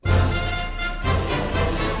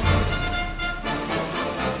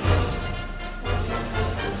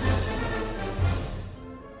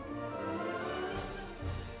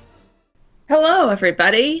Hello,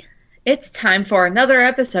 everybody. It's time for another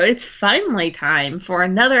episode. It's finally time for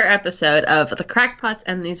another episode of The Crackpots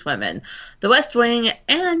and These Women, the West Wing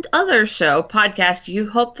and other show podcast you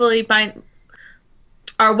hopefully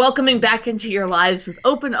are welcoming back into your lives with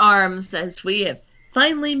open arms as we have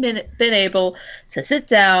finally been able to sit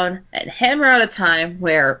down and hammer out a time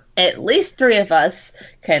where at least three of us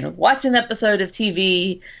can watch an episode of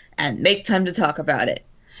TV and make time to talk about it.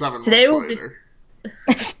 7 months later.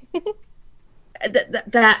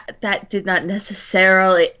 That did not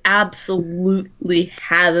necessarily absolutely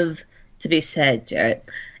have to be said, Jarrett.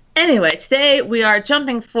 Anyway, today we are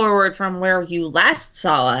jumping forward from where you last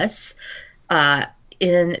saw us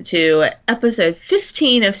into episode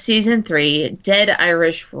 15 of season 3, Dead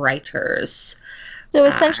Irish Writers. So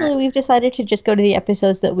essentially we've decided to just go to the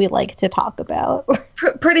episodes that we like to talk about.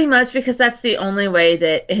 Pretty much, because that's the only way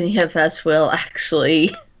that any of us will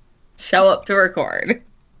actually show up to record.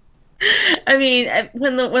 I mean,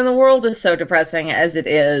 when the world is so depressing as it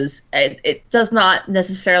is, it does not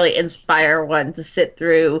necessarily inspire one to sit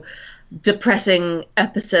through depressing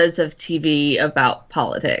episodes of TV about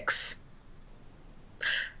politics.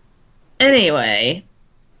 Anyway,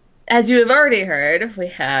 as you have already heard, we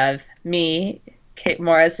have me, Kate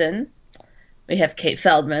Morrison, we have Kate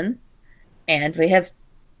Feldman, and we have...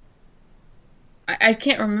 I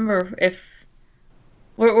can't remember if...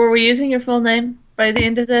 Were we using your full name by the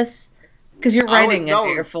end of this? Because you're writing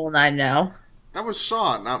your full name now. That was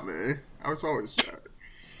Sean, not me. I was always Jarrett.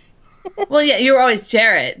 Well, yeah, you were always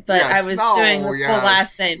Jarrett, but yes, I was doing the full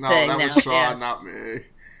last name thing now. No, that was Sean, not me.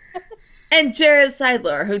 And Jarrett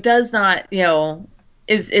Seidler, who does not,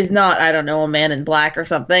 is not, I don't know, a man in black or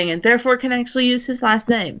something, and therefore can actually use his last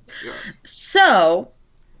name. Yes. So,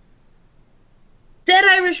 Dead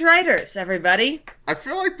Irish Writers, everybody. I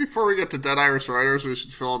feel like before we get to Dead Irish Writers, we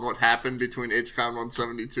should fill in what happened between HCon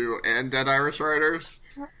 172 and Dead Irish Writers.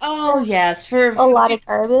 Oh, yes. For a lot of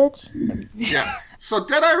garbage. Yeah. So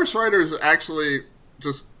Dead Irish Writers actually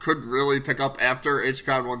just could really pick up after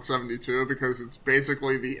HCon 172 because it's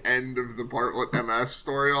basically the end of the Bartlett MS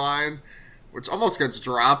storyline, which almost gets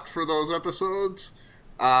dropped for those episodes.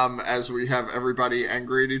 As we have everybody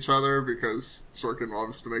angry at each other, because Sorkin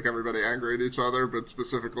loves to make everybody angry at each other, but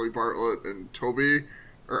specifically Bartlett and Toby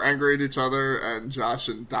are angry at each other, and Josh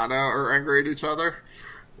and Donna are angry at each other.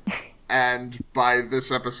 And by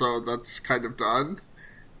this episode, that's kind of done.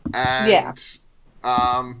 And, yeah.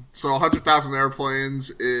 So 100,000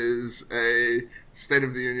 Airplanes is a State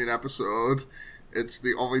of the Union episode. It's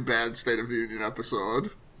the only bad State of the Union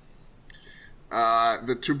episode.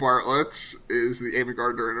 The Two Bartletts is the Amy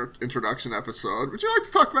Gardner introduction episode. Would you like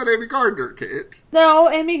to talk about Amy Gardner, Kate? No,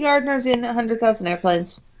 Amy Gardner's in 100,000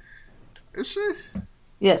 Airplanes. Is she?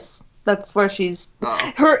 Yes, that's where she's...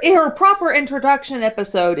 Oh. Her proper introduction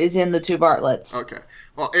episode is in the Two Bartletts. Okay.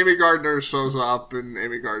 Well, Amy Gardner shows up, and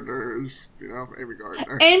Amy Gardner is, Amy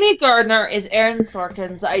Gardner. Amy Gardner is Aaron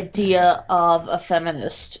Sorkin's idea of a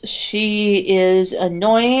feminist. She is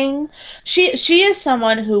annoying. She is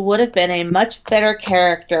someone who would have been a much better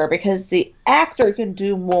character because the actor can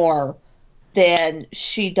do more than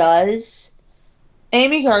she does.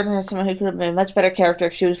 Amy Gardner is someone who could have been a much better character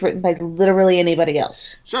if she was written by literally anybody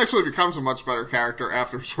else. She actually becomes a much better character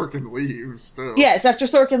after Sorkin leaves, too. Yes, after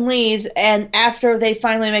Sorkin leaves, and after they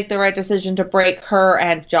finally make the right decision to break her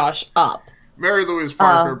and Josh up. Mary Louise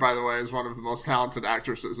Parker, by the way, is one of the most talented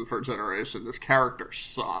actresses of her generation. This character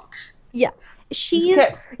sucks. Yeah. She's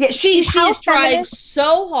trying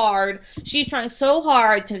so hard. She's trying so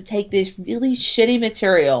hard to take this really shitty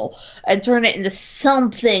material and turn it into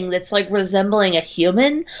something that's like resembling a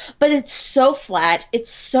human, but it's so flat. It's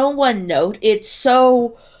so one note. It's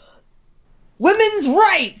so women's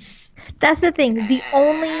rights. That's the thing. The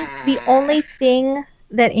only thing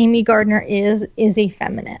that Amy Gardner is a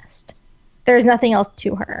feminist. There's nothing else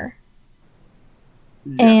to her.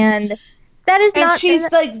 Yes. And that is and not. She's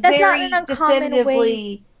that's very not an uncommon definitively.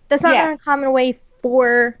 Way, that's not an uncommon way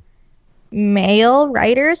for male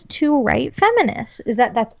writers to write feminists. Is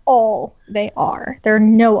that's all they are. There are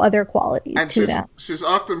no other qualities to them. She's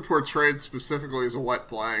often portrayed specifically as a wet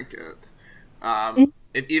blanket.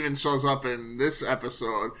 It even shows up in this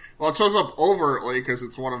episode. Well, it shows up overtly because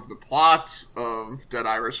it's one of the plots of Dead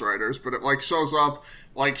Irish Writers, but it shows up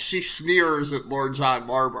like she sneers at Lord John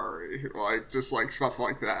Marbury, just stuff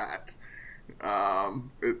like that.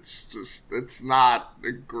 It's not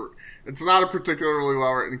a particularly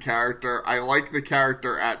well-written character. I like the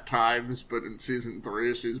character at times, but in season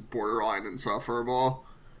 3, she's borderline insufferable.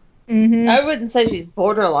 Mm-hmm. I wouldn't say she's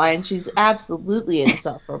borderline. She's absolutely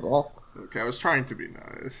insufferable. Okay, I was trying to be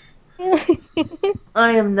nice.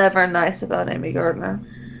 I am never nice about Amy Gardner.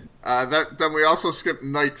 Then we also skipped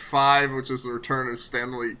night 5, which is the return of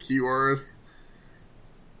Stanley Keyworth.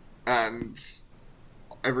 And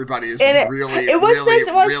everybody is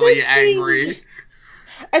really angry.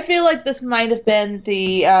 I feel like this might have been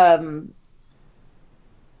the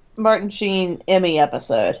Martin Sheen Emmy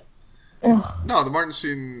episode. Ugh. No, the Martin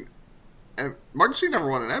Sheen never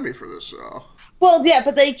won an Emmy for this show. Well, yeah,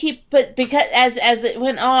 but because as it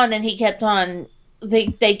went on and he kept on,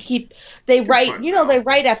 they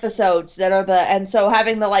write episodes that are and so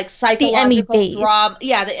having the like psychological drama,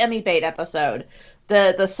 the Emmy bait episode,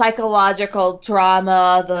 the psychological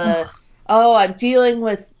drama, I'm dealing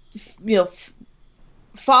with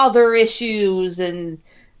father issues and.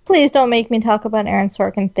 Please don't make me talk about Aaron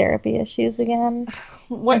Sorkin therapy issues again.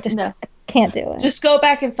 What? I can't do it. Just go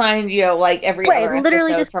back and find, every other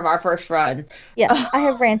episode from our first run. Yeah, I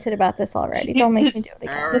have ranted about this already. Don't make me do it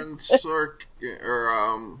again. Aaron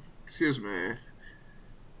Sorkin, excuse me.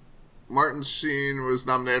 Martin Sheen was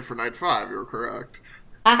nominated for Night 5, you're correct.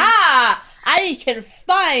 Aha! I can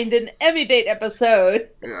find an Emmy bait episode.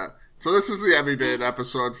 Yeah. So this is the Emmy bait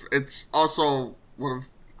episode. It's also one of...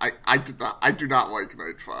 I do not like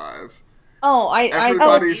Night 5.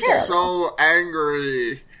 Everybody's so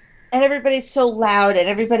angry. And everybody's so loud, and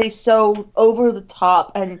everybody's so over the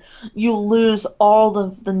top, and you lose all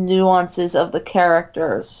of the nuances of the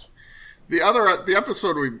characters. The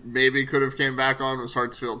episode we maybe could have came back on was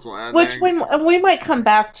Hartsfield's Landing. Which we might come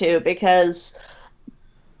back to, because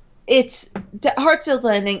Hartsfield's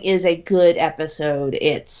Landing is a good episode.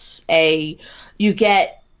 You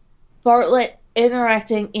get Bartlett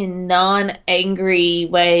interacting in non-angry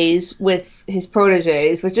ways with his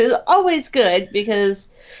proteges, which is always good because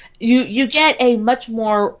you get a much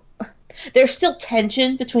more... There's still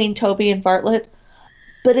tension between Toby and Bartlett,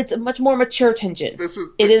 but it's a much more mature tension.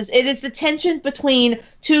 It is the tension between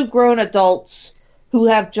two grown adults who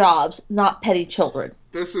have jobs, not petty children.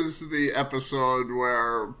 This is the episode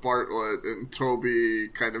where Bartlett and Toby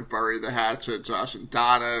kind of bury the hatchet. Josh and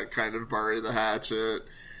Donna kind of bury the hatchet.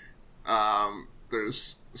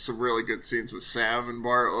 There's some really good scenes with Sam and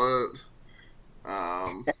Bartlett.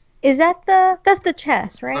 Is that's the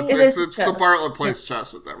chess, right? It's the Bartlett plays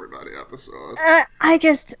chess with everybody episode. I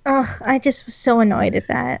just was so annoyed at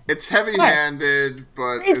that. It's heavy-handed,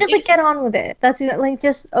 but it's just like, get on with it. That's like,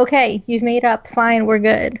 just okay. You've made up. Fine, we're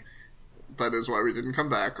good. That is why we didn't come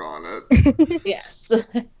back on it. Yes.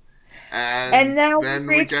 And then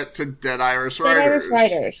we get to Dead Irish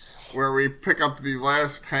Writers, where we pick up the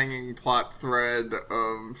last hanging plot thread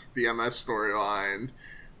of the MS storyline,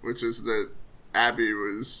 which is that Abby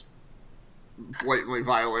was blatantly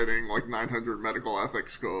violating like 900 medical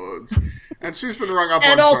ethics codes, and she's been rung up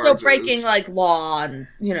on charges. And also breaking like law, and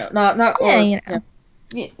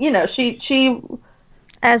she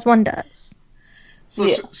as one does. So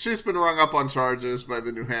she's been rung up on charges by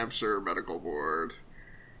the New Hampshire Medical Board.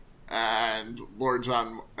 And Lord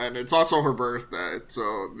John, and it's also her birthday,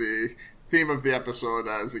 so the theme of the episode,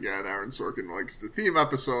 as again, Aaron Sorkin likes to theme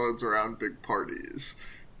episodes around big parties.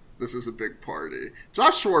 This is a big party.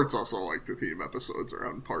 Josh Schwartz also liked to theme episodes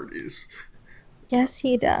around parties. Yes,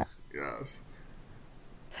 he does. Yes.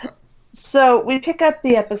 So we pick up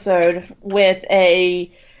the episode with a,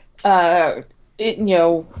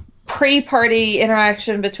 pre-party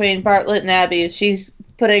interaction between Bartlett and Abby. She's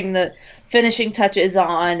putting the finishing touches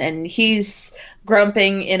on, and he's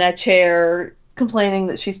grumping in a chair, complaining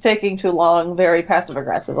that she's taking too long, very passive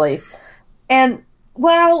aggressively. And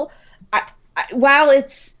while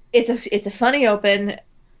it's a funny open,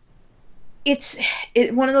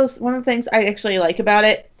 one of the things I actually like about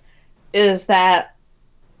it is that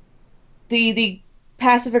the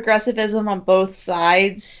passive aggressivism on both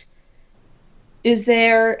sides is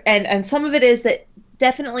there, and some of it is that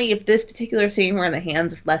definitely if this particular scene were in the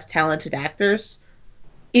hands of less talented actors,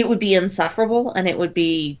 it would be insufferable, and it would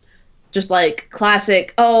be just like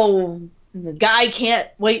classic, the guy can't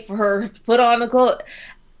wait for her to put on a clothes.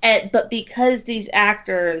 But because these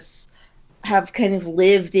actors have kind of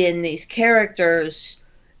lived in these characters,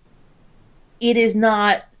 it is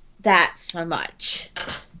not that so much.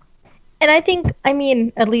 And I think,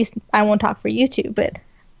 at least I won't talk for you two, but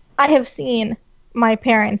I have seen my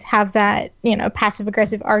parents have that,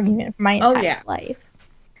 passive-aggressive argument for my entire life.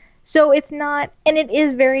 So it's not, and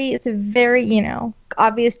it's a very,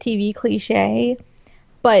 obvious TV cliche,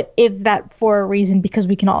 but it's that for a reason because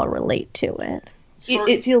we can all relate to it.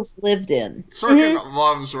 It feels lived in. Sorkin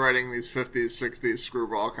loves writing these 50s, 60s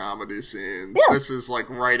screwball comedy scenes. Yeah. This is like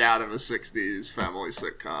right out of a 60s family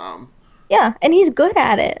sitcom. Yeah, and he's good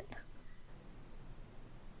at it.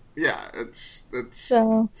 Yeah, it's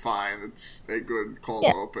fine. It's a good cold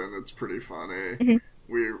open. It's pretty funny. Mm-hmm.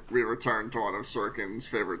 we return to one of Sorkin's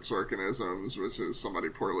favorite Sorkinisms, which is somebody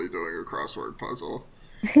poorly doing a crossword puzzle.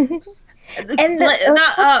 And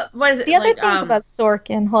the other things about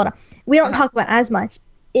Sorkin, hold on, we don't talk about as much,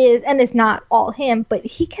 is, and it's not all him, but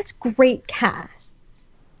he gets great casts.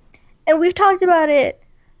 And we've talked about it,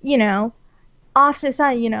 off the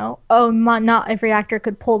side, not every actor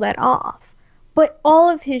could pull that off. But all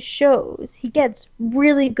of his shows, he gets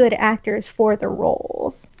really good actors for the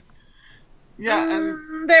roles. Yeah,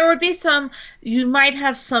 and there would be you might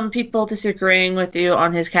have some people disagreeing with you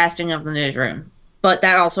on his casting of The Newsroom. But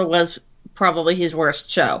that also was probably his worst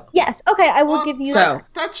show. Yes, okay, I will give you...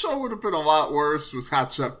 That show would have been a lot worse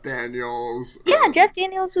without Jeff Daniels. Yeah, Jeff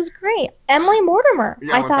Daniels was great. Emily Mortimer.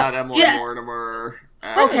 Yeah, without Emily Mortimer.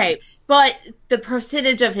 Okay, but the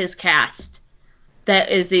percentage of his cast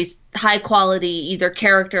that is these high-quality either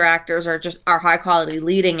character actors or just our high-quality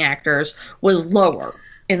leading actors was lower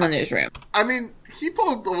in The Newsroom. I mean, he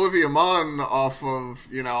pulled Olivia Munn off of,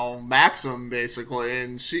 Maxim, basically,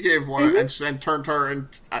 and she gave one, and turned her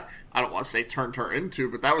into, I don't want to say turned her into,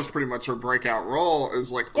 but that was pretty much her breakout role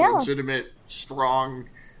as, a legitimate, strong,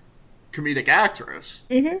 comedic actress.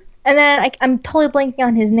 Mm-hmm. And then, I'm totally blanking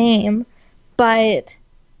on his name, but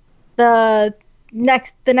the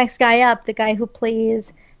next guy up, the guy who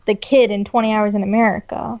plays the kid in 20 Hours in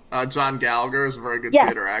America. John Gallagher is a very good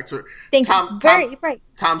theater actor. Thank you. Right.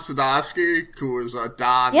 Tom Sadowski, who was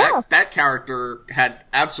Don, that character had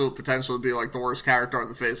absolute potential to be the worst character on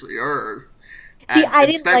the face of the earth. And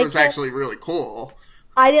instead was actually really cool.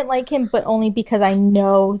 I didn't like him, but only because I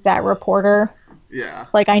know that reporter. Yeah.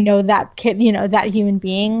 I know that kid, that human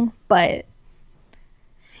being. But,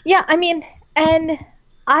 yeah, I mean, and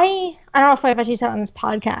I don't know if I've actually said it on this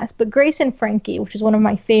podcast, but Grace and Frankie, which is one of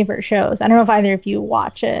my favorite shows. I don't know if either of you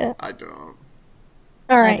watch it. I don't.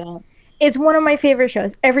 All right. I don't. It's one of my favorite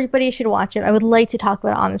shows. Everybody should watch it. I would like to talk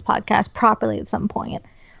about it on this podcast properly at some point.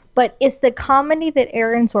 But it's the comedy that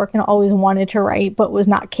Aaron Sorkin always wanted to write but was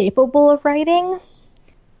not capable of writing.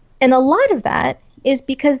 And a lot of that is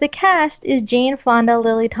because the cast is Jane Fonda,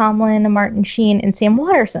 Lily Tomlin, Martin Sheen, and Sam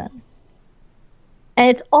Waterston. And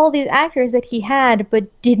it's all these actors that he had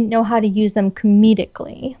but didn't know how to use them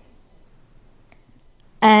comedically.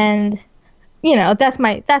 And, that's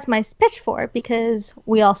my pitch for it, because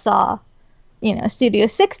we all saw, Studio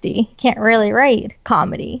 60 can't really write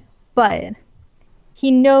comedy, but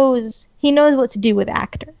he knows what to do with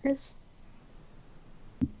actors.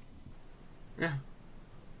 Yeah.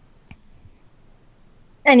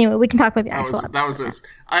 Anyway, we can talk about the actual that was this.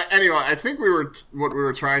 I think what we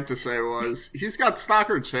were trying to say was he's got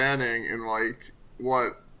Stockard Channing in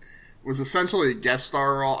what was essentially a guest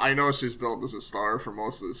star role. I know she's billed as a star for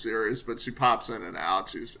most of the series, but she pops in and out.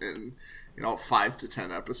 She's in 5 to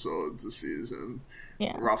 10 episodes a season.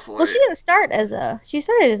 Yeah. Roughly. Well, she started as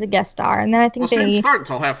a guest star, and then I think she didn't start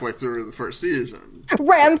until halfway through the first season.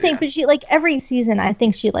 Right, I'm saying, but she every season, I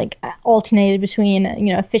think she alternated between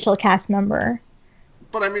official cast member.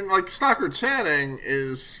 But I mean, Stockard Channing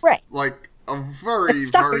is a very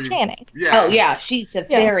Stockard Channing. Yeah. Oh yeah, she's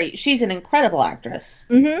she's an incredible actress.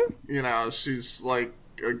 Mm-hmm. She's a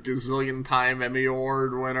gazillion-time Emmy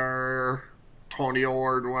Award winner, Tony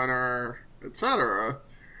Award winner, etc.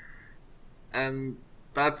 And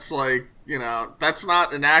that's that's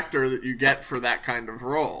not an actor that you get for that kind of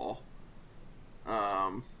role.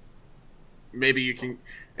 Maybe you can...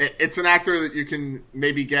 It's an actor that you can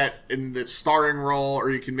maybe get in the starring role, or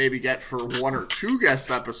you can maybe get for 1 or 2 guest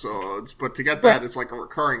episodes, but to get that, it's a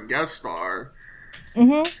recurring guest star.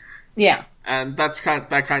 Mm-hmm. Yeah. And that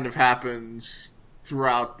kind of happens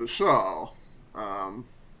throughout the show.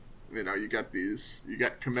 You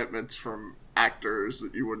get commitments from actors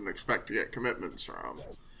that you wouldn't expect to get commitments from.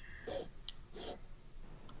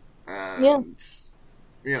 And,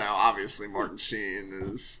 obviously Martin Sheen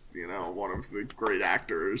is, one of the great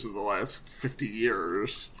actors of the last 50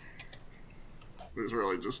 years. There's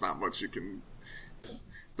really just not much you can...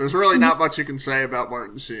 There's really not much you can say about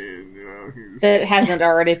Martin Sheen, That hasn't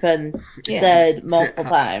already been said multiple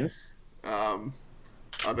times.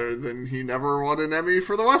 Other than he never won an Emmy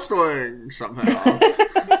for The West Wing, somehow.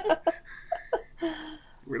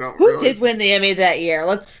 Who did win the Emmy that year?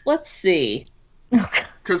 Let's see.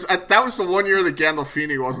 Because that was the one year that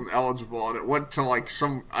Gandolfini wasn't eligible, and it went to might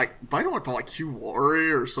have went to Hugh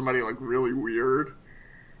Laurie or somebody really weird.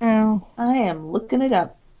 Oh, I am looking it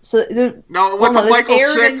up. So it went to Michael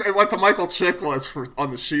Chick. It went to Michael Chiklis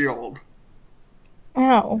on The Shield.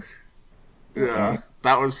 Oh. Yeah,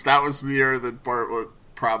 that was the year that Bartlett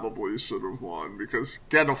probably should have won, because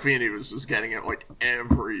Gandolfini was just getting it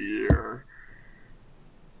every year.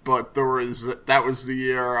 But that was the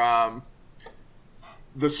year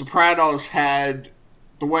The Sopranos had,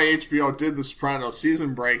 the way HBO did the Sopranos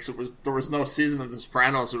season breaks, there was no season of the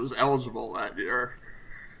Sopranos that was eligible that year.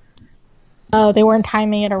 Oh, they weren't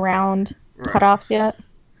timing it around cutoffs yet?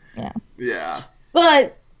 Yeah. Yeah.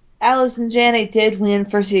 But Allison Janney did win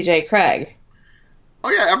for CJ Craig.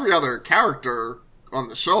 Oh yeah, every other character on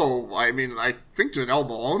the show, I mean, I think Janelle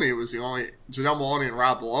Maloney and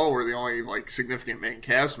Rob Lowe were the only, like, significant main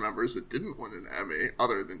cast members that didn't win an Emmy,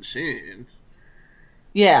 other than Sheen.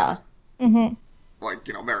 Yeah. Mm-hmm. Like,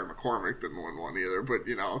 Mary McCormick didn't win one either, but,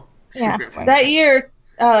 significant.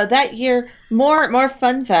 That year, more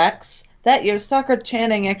fun facts. That year, Stockard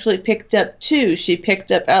Channing actually picked up 2. She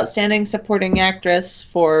picked up Outstanding Supporting Actress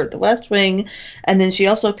for The West Wing, and then she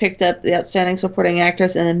also picked up the Outstanding Supporting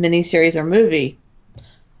Actress in a miniseries or movie.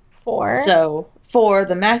 For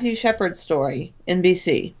the Matthew Shepard story,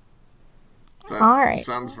 NBC. That all right.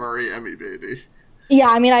 Sounds very Emmy baity. Yeah,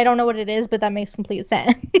 I mean, I don't know what it is, but that makes complete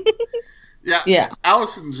sense. Yeah.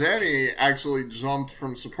 Allison Janney actually jumped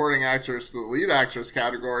from supporting actress to the lead actress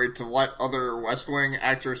category to let other West Wing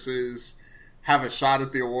actresses have a shot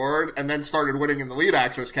at the award, and then started winning in the lead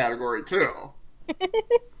actress category, too.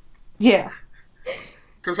 Yeah.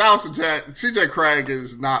 Because CJ Craig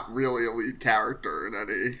is not really a lead character in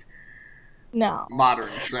any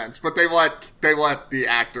modern sense, but they let the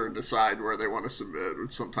actor decide where they want to submit,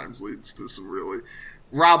 which sometimes leads to some really...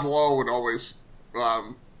 Rob Lowe would always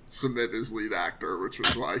submit as lead actor, which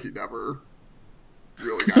was why he never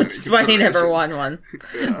really got any That's why he never won one.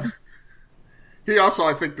 Yeah. He also,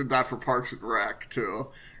 I think, did that for Parks and Rec, too,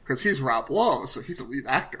 because he's Rob Lowe, so he's a lead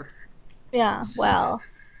actor. Yeah, well...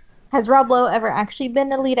 Has Rob Lowe ever actually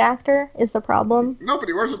been a lead actor, is the problem? No, but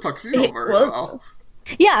he wears a tuxedo very well.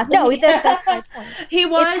 Yeah, no, that's my point. He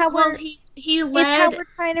was, he led... It's how we're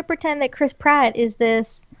trying to pretend that Chris Pratt is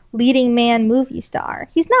this leading man movie star.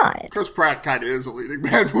 He's not. Chris Pratt kind of is a leading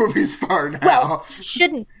man movie star now. Well, he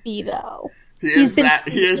shouldn't be, though. He is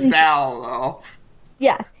now, though.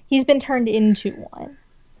 Yes, he's been turned into one.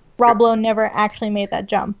 Rob Lowe never actually made that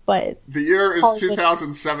jump, but... The year is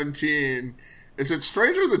 2017... Is it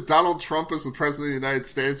stranger that Donald Trump is the president of the United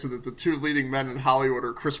States, or that the 2 leading men in Hollywood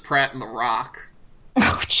are Chris Pratt and The Rock?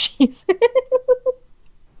 Oh, jeez.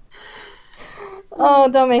 Oh,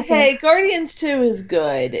 don't make me... Hey, Guardians 2 is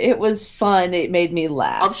good. It was fun. It made me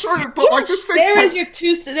laugh. I'm sure, but like, just think... There is your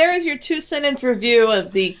 2-sentence review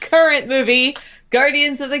of the current movie,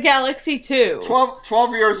 Guardians of the Galaxy 2.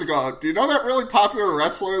 12 years ago. Do you know that really popular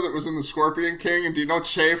wrestler that was in the Scorpion King? And do you know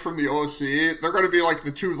Che from the OC? They're going to be like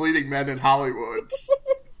the 2 leading men in Hollywood.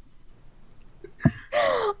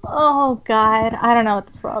 Oh, God. I don't know what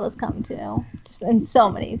this world has come to. Just in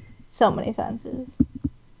so many senses.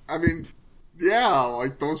 I mean, yeah,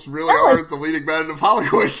 like, those really are the leading men of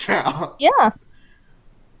Hollywood now. Yeah.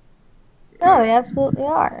 No, they absolutely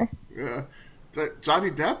are. Yeah.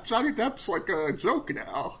 Johnny Depp's like a joke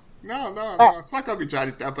now. No, it's not going to be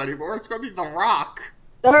Johnny Depp anymore. It's going to be The Rock.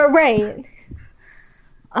 Right.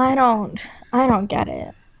 I don't get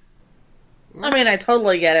it. I mean, I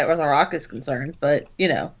totally get it where The Rock is concerned, but,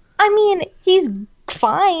 I mean, he's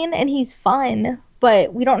fine and he's fun,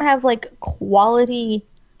 but we don't have, like, quality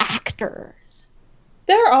actors.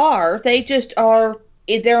 There are. They just are...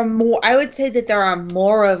 There are more... I would say that there are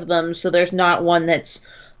more of them, so there's not one that's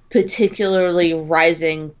particularly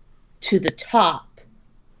rising to the top.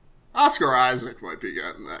 Oscar Isaac might be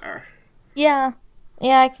getting there. Yeah,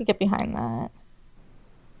 I could get behind that.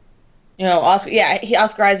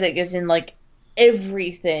 Oscar Isaac is in, like,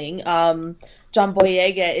 everything. John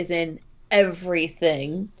Boyega is in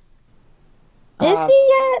everything. Is he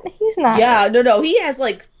yet? He's not. Yeah, no, he has,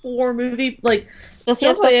 like, 4 movies, like,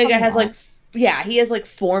 John Boyega has, like, he has, like,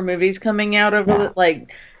 4 movies coming out of it,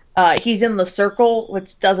 like... he's in The Circle,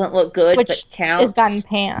 which doesn't look good, but counts. It's gotten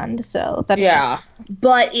panned, so that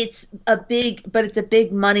but it's a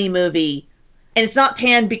big money movie, and it's not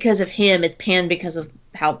panned because of him. It's panned because of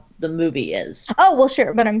how the movie is. Oh well,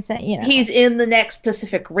 sure, but I'm saying he's in the next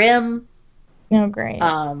Pacific Rim. Oh great.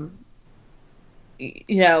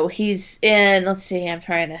 He's in. Let's see. I'm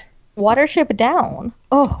trying to. Watership Down.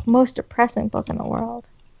 Oh, most depressing book in the world.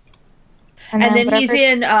 And then he's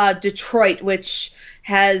in Detroit, which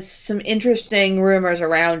has some interesting rumors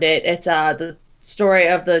around it. It's the story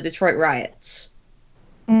of the Detroit riots.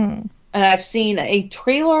 Mm. And I've seen a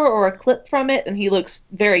trailer or a clip from it, and he looks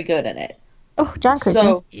very good in it. Oh, John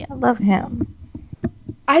Krasinski. I love him.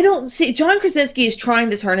 I don't see... John Krasinski is trying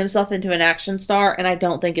to turn himself into an action star, and I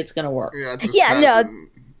don't think it's going to work. Yeah,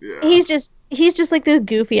 He's just like this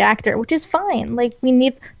goofy actor, which is fine. Like,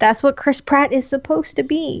 that's what Chris Pratt is supposed to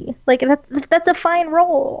be. Like, that's a fine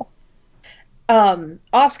role.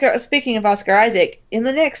 Oscar. Speaking of Oscar Isaac,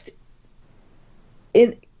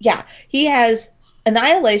 he has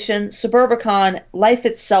Annihilation, Suburbicon, Life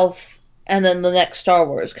Itself, and then the next Star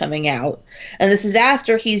Wars coming out. And this is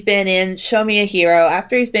after he's been in Show Me a Hero,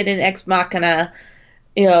 after he's been in Ex Machina,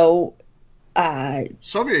 Show Me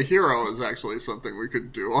a Hero is actually something we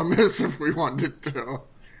could do on this if we wanted to.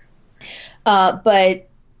 But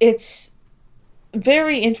it's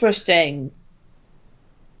very interesting.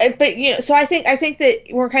 But so I think that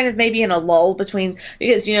we're kind of maybe in a lull between,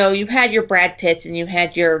 because you had your Brad Pitts and you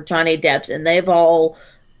had your Johnny Depps, and they've all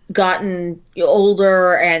gotten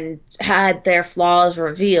older and had their flaws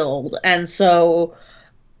revealed, and so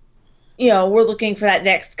we're looking for that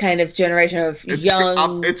next kind of generation of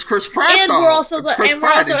young. It's Chris Pratt, and though. We're also It's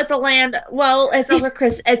at the land. Well, it's also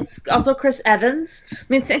Chris. It's also Chris Evans. I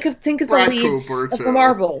mean, think of Brad the leads Cooper, of the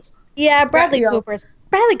Marvels. Yeah, Bradley Cooper's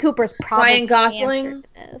probably Ryan Gosling,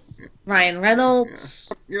 Ryan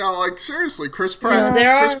Reynolds. Yeah. Seriously, Chris Pratt.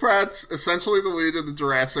 Chris Pratt's essentially the lead of the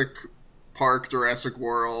Jurassic Park, Jurassic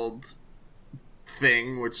World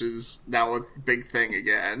thing, which is now a big thing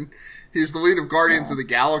again. He's the lead of Guardians of the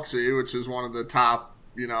Galaxy, which is one of the top,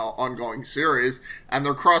 ongoing series, and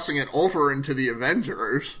they're crossing it over into the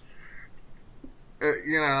Avengers. He's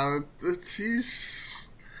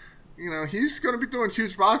going to be doing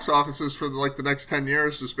huge box offices for the next 10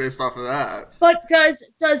 years just based off of that. But does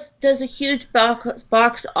a huge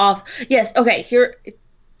box off? Yes. Okay. Here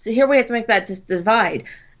we have to make that divide.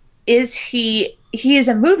 He is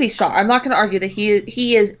a movie star. I'm not going to argue that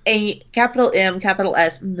he is a capital M, capital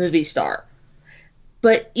S movie star.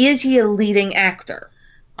 But is he a leading actor?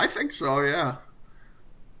 I think so. Yeah.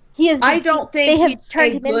 He is. I don't think he's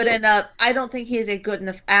a good enough. I don't think he is a good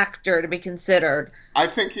enough actor to be considered. I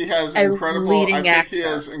think he has incredible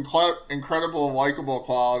likable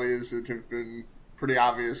qualities that have been pretty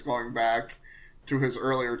obvious going back to his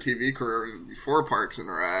earlier TV career before Parks and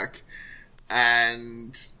Rec,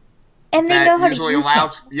 and they know how usually to use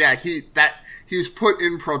allows. him. Yeah, he's put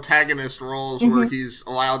in protagonist roles where he's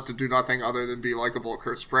allowed to do nothing other than be likable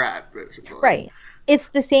Chris Pratt, basically. Right. It's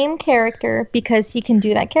the same character because he can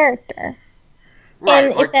do that character.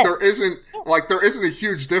 Right. There isn't a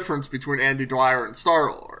huge difference between Andy Dwyer and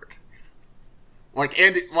Star-Lord.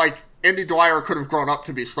 Andy Dwyer could have grown up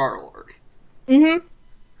to be Star-Lord. Mm-hmm.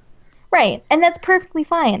 Right. And that's perfectly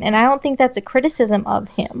fine. And I don't think that's a criticism of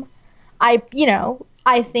him. I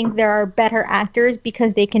think there are better actors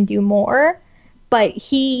because they can do more, but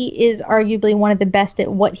he is arguably one of the best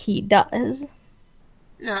at what he does.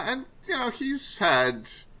 Yeah, and he's had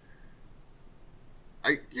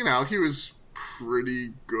he was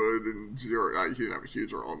pretty good in Zero. He didn't have a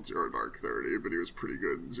huge role in Zero Dark 30, but he was pretty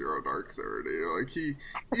good in Zero Dark 30.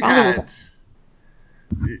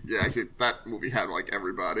 That movie had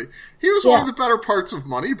everybody. He was one of the better parts of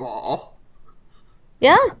Moneyball.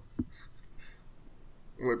 Yeah.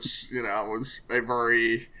 Which, was a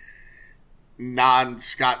very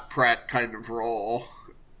non-Scott Pratt kind of role.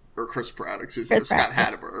 Or Chris Pratt, Scott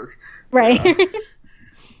Hatterberg. Right.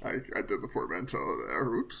 I did the portmanteau there.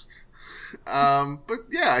 Oops. But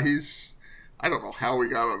yeah, I don't know how we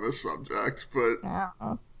got on this subject, but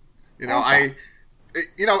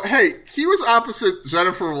hey, he was opposite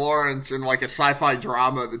Jennifer Lawrence in a sci-fi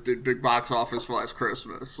drama that did big box office last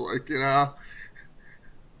Christmas. Yeah.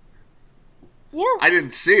 I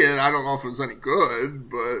didn't see it. I don't know if it was any good,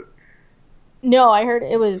 but no, I heard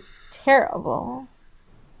it was terrible.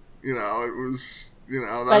 It was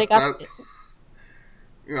that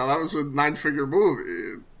was a 9-figure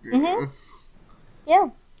movie. Yeah.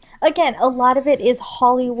 Again, a lot of it is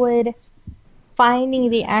Hollywood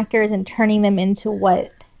finding the actors and turning them into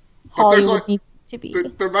what Hollywood needs to be.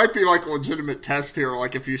 There might be a legitimate test here,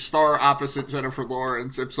 if you star opposite Jennifer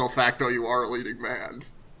Lawrence, ipso facto you are a leading man.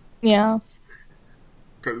 Yeah.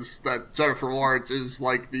 Because that Jennifer Lawrence is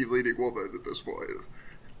the leading woman at this point.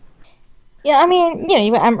 Yeah, I mean,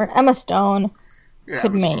 even Emma Stone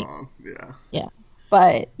could make. Stone, yeah. Yeah.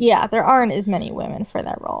 But, yeah, there aren't as many women for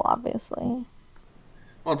that role, obviously.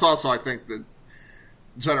 Well, it's also, I think, that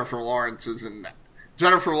Jennifer Lawrence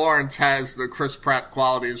has the Chris Pratt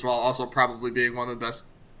qualities while also probably being one of the best,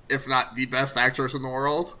 if not the best actress in the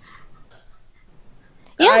world.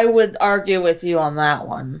 Yeah. I would argue with you on that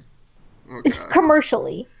one. Okay.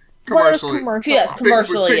 Commercially. Yes,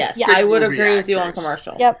 commercially, yes. Big I would agree actress. with you on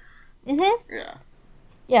commercial. Yep. Mm-hmm. Yeah.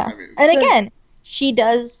 Yeah. Again, she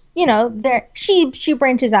does, she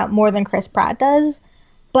branches out more than Chris Pratt does,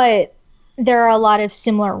 but there are a lot of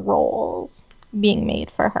similar roles being made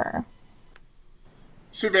for her.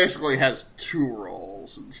 She basically has 2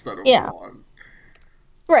 roles instead of 1.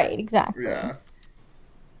 Right, exactly. Yeah.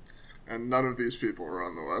 And none of these people were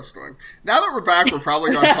on the West Wing. Now that we're back, we're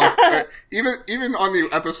probably going to talk... even on the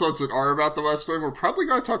episodes that are about the West Wing, we're probably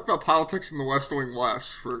going to talk about politics in the West Wing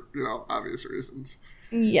less for, obvious reasons.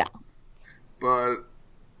 Yeah. But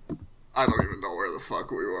I don't even know where the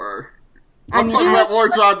fuck we were. Let's talk about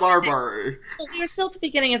Lord John Marbury. We were still at the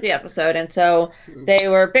beginning of the episode, and so they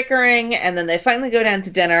were bickering, and then they finally go down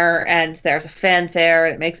to dinner, and there's a fanfare,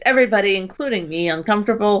 and it makes everybody, including me,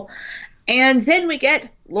 uncomfortable. And then we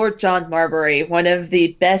get Lord John Marbury, one of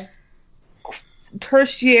the best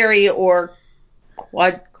tertiary or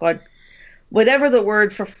quad whatever the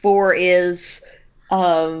word for four is,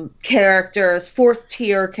 characters, fourth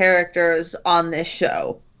tier characters on this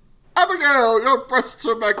show. Abigail, your breasts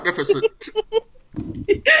are magnificent.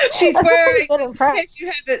 She's wearing, in case you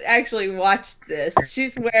haven't actually watched this,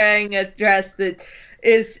 she's wearing a dress that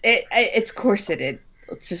it's corseted.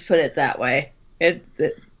 Let's just put it that way.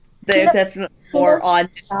 They're definitely more on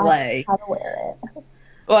display. How to wear it.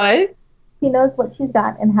 What? She knows what she's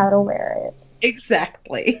got and how to wear it.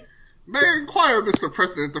 Exactly. May I inquire, Mr.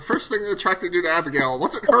 President, the first thing that attracted you to Abigail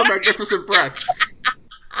wasn't her magnificent breasts.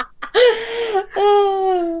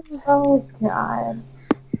 Oh God.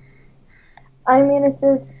 I mean, it's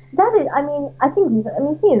just I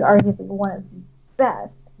think he is arguably one of the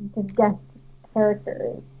best just guest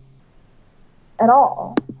characters at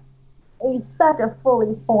all. He's such a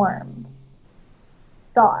fully formed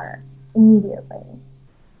star immediately.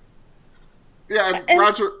 Yeah, and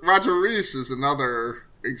Roger Rees is another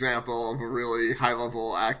example of a really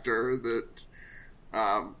high-level actor that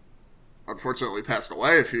unfortunately passed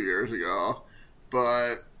away a few years ago.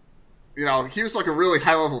 But, he was like a really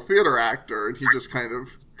high-level theater actor, and he just kind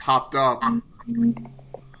of popped up. And,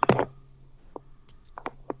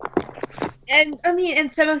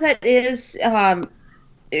 and some of that is,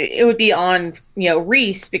 it would be on,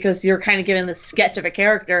 Reese, because you're kind of given the sketch of a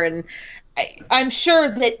character, and I'm sure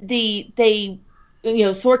that they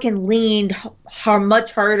Sorkin leaned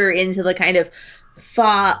much harder into the kind of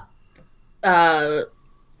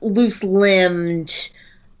loose-limbed,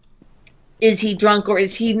 is he drunk or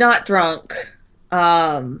is he not drunk,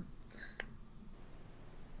 kind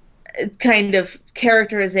of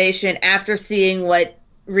characterization after seeing what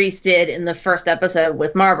Reese did in the first episode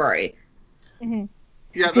with Marbury. Mm-hmm.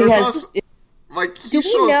 Yeah, there's also, do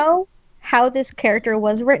we know how this character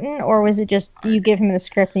was written, or was it just you give him the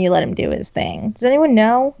script and you let him do his thing? Does anyone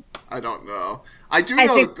know? I don't know. I do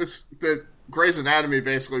know that Grey's Anatomy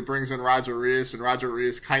basically brings in Roger Rees, and Roger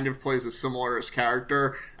Rees kind of plays a similar-ish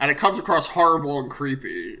character, and it comes across horrible and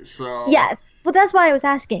creepy, so... Yes. Well, that's why I was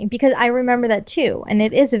asking, because I remember that too, and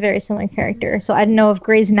it is a very similar character, so I don't know if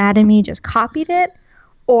Grey's Anatomy just copied it,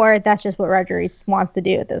 or that's just what Roger Rees wants to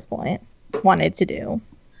do at this point. Wanted to do.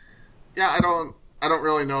 Yeah, I don't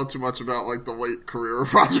really know too much about, the late career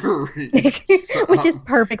of Roger Rees. So, which is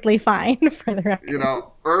perfectly fine for the record.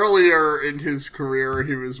 Earlier in his career,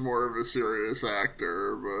 he was more of a serious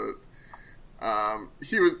actor, but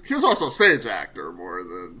he was also a stage actor more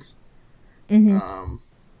than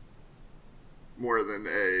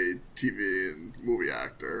a TV and movie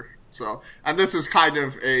actor. So, and this is kind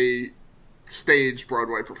of a stage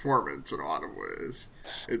Broadway performance in a lot of ways.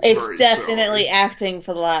 It's definitely acting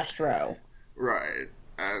for the last row. Right.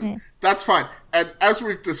 And that's fine. And as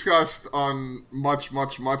we've discussed on much,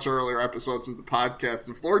 much, much earlier episodes of the podcast,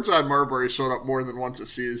 if Lord John Marbury showed up more than once a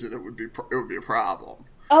season, it would be a problem.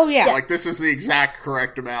 Oh, yeah. This is the exact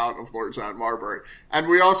correct amount of Lord John Marbury. And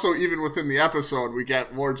we also, even within the episode, we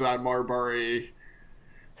get Lord John Marbury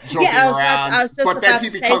joking around. But then he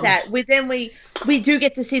becomes... Then we do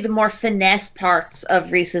get to see the more finesse parts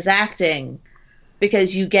of Reese's acting,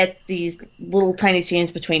 because you get these little tiny scenes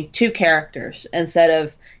between two characters instead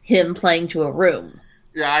of him playing to a room.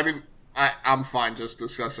 Yeah, I'm fine just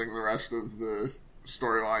discussing the rest of the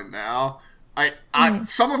storyline now.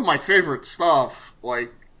 Some of my favorite stuff, I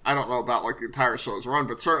don't know about the entire show's run,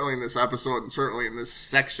 but certainly in this episode and certainly in this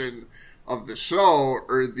section of the show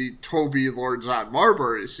are the Toby Lord John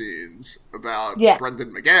Marbury scenes about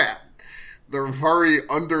Brendan McGann. They're very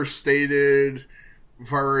understated,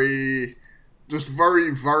 very,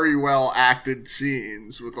 very well acted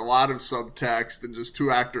scenes with a lot of subtext and just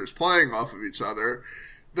two actors playing off of each other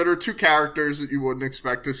that are two characters that you wouldn't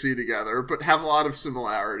expect to see together, but have a lot of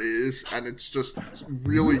similarities, and it's just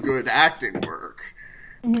really good acting work.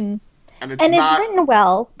 Mm-hmm. And it's written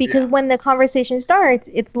well, because when the conversation starts,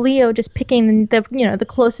 it's Leo just picking the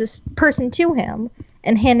closest person to him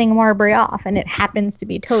and handing Marbury off, and it happens to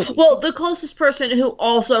be Toby. Well, the closest person who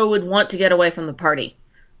also would want to get away from the party.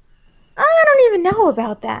 I don't even know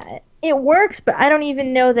about that. It works, but I don't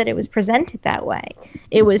even know that it was presented that way.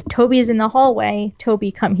 It was Toby's in the hallway.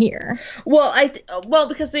 Toby, come here. Well,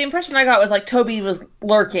 because the impression I got was like Toby was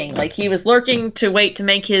lurking, like he was lurking to wait to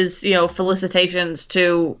make his, felicitations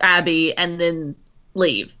to Abby and then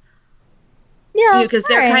leave. Yeah, because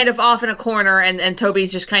they're kind of off in a corner, and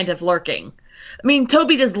Toby's just kind of lurking. I mean,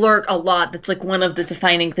 Toby does lurk a lot. That's like one of the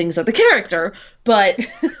defining things of the character, but.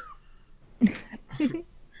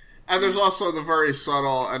 And there's also the very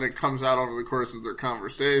subtle, and it comes out over the course of their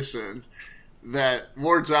conversation, that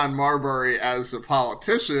Lord John Marbury, as a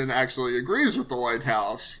politician, actually agrees with the White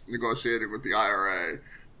House negotiating with the IRA.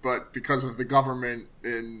 But because of the government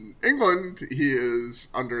in England, he is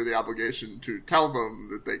under the obligation to tell them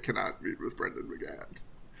that they cannot meet with Brendan McGann.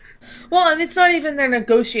 Well, and it's not even they're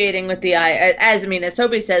negotiating with the IRA. As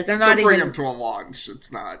Toby says, they're not They'll bring even... him to a lunch.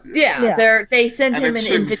 It's not... Yeah. They send him an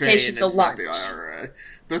invitation to lunch. Not the IRA.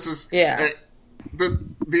 This is... Yeah.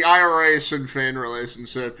 The IRA-Sinn Féin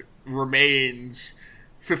relationship remains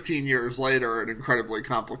 15 years later an incredibly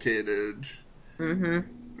complicated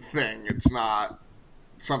thing. It's not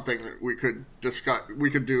something that we could discuss.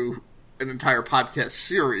 We could do an entire podcast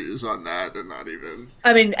series on that, and not even...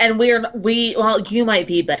 I mean, and well, you might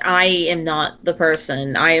be, but I am not the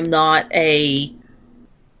person. I am not a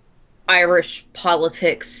Irish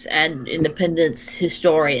politics and independence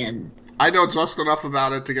historian. I know just enough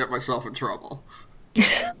about it to get myself in trouble.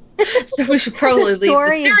 So we should probably leave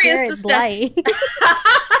the serious discussion.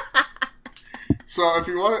 So if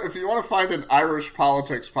you want to find an Irish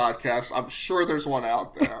politics podcast, I'm sure there's one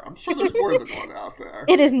out there. I'm sure there's more than one out there.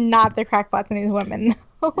 It is not the Crackpots and These Women.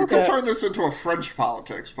 We could turn this into a French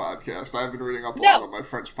politics podcast. I've been reading up a lot of my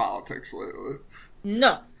French politics lately.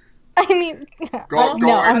 No. I mean,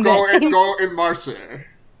 go in Marseille.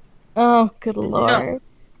 Oh, good lord. No.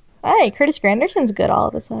 Hey, Curtis Granderson's good all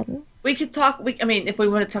of a sudden. We could talk, if we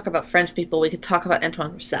want to talk about French people, we could talk about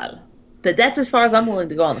Antoine Roussel. But that's as far as I'm willing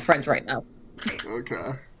to go on the French right now.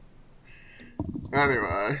 Okay.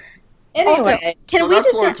 Anyway. Also, so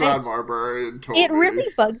that's Lord John Marbury and Toby. It really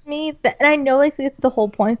bugs me that, and I know it's the whole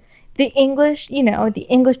point. The English, the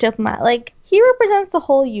English diplomat, he represents the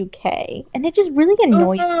whole UK, and it just really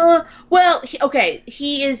annoys me. Well,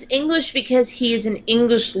 he is English because he is an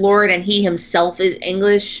English lord, and he himself is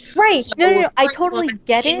English. Right? So no, I totally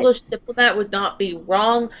get it. English diplomat would not be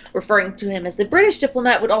wrong. Referring to him as the British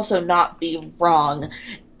diplomat would also not be wrong.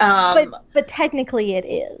 But technically, it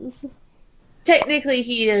is. Technically,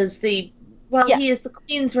 he is he is the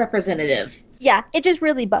Queen's representative. Yeah, it just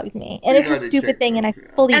really bugs me, and it's a stupid thing, and I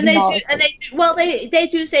fully acknowledge it. They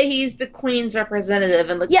do say he's the Queen's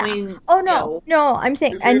representative, and the Queen. Oh no, I'm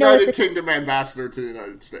saying I know it's the United Kingdom ambassador to the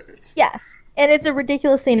United States. Yes, and it's a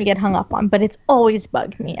ridiculous thing to get hung up on, but it's always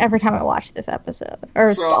bugged me every time I watch this episode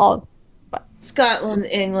Scotland,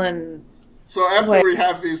 England. So after we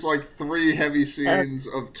have these 3 heavy scenes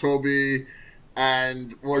of Toby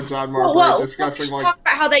and Lord John Marbury discussing talk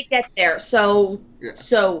about how they get there. So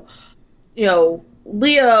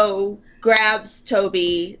Leo grabs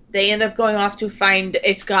Toby. They end up going off to find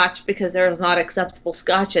a scotch because there is not acceptable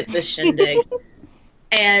scotch at this shindig.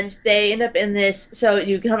 And they end up in this. So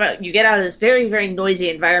you get out of this very, very noisy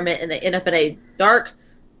environment, and they end up in a dark,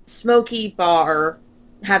 smoky bar,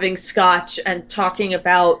 having scotch and talking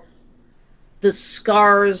about the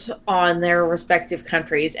scars on their respective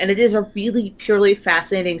countries. And it is a really purely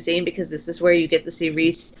fascinating scene because this is where you get to see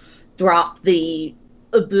Rhys drop the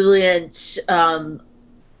ebullient,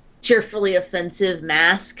 cheerfully offensive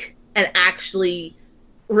mask and actually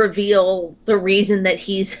reveal the reason that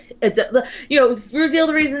he's reveal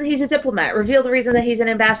the reason he's a diplomat, reveal the reason that he's an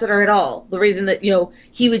ambassador at all, the reason that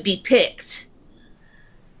he would be picked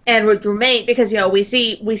and would remain, because we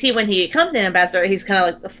see when he becomes an ambassador, he's kind of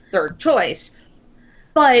like the third choice.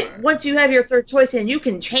 But once you have your third choice in, you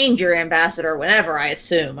can change your ambassador whenever, I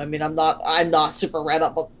assume. I mean, I'm not super read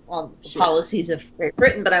up on the policies of Great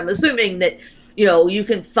Britain, but I'm assuming that you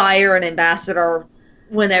can fire an ambassador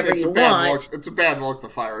whenever you want. It's a bad look to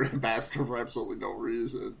fire an ambassador for absolutely no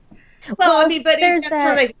reason. Well, but I'm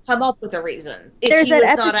sure they can come up with a reason. There's that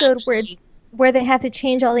episode where they have to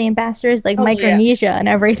change all the ambassadors, Micronesia and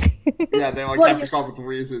everything. Yeah, they have to come up with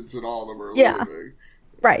reasons, and all of them are leaving.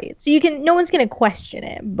 Right. So no one's going to question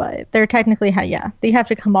it, but they're technically they have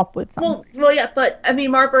to come up with something. Well, yeah, but I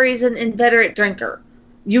mean, Marbury's an inveterate drinker.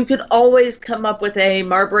 You could always come up with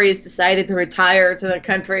Marbury's decided to retire to the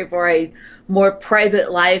country for a more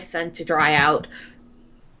private life and to dry out.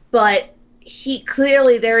 But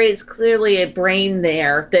there is clearly a brain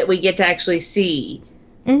there that we get to actually see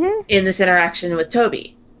in this interaction with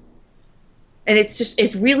Toby. And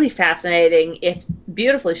it's really fascinating. It's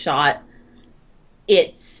beautifully shot.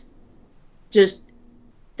 it's just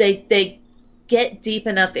they get deep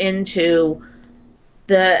enough into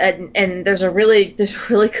and there's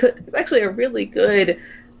actually a really good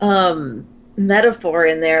metaphor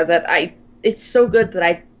in there that it's so good that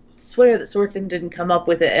I swear that Sorkin didn't come up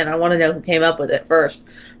with it, and I want to know who came up with it first.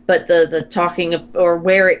 But the talking of, or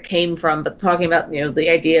where it came from, but talking about, the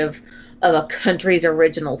idea of a country's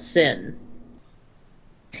original sin.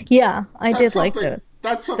 Yeah, I did like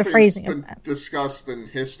that's something the phrasing that's been discussed in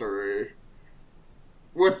history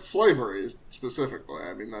with slavery specifically.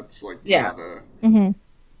 I mean, that's like not a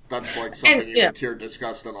that's like something you would hear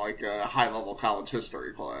discussed in like a high-level college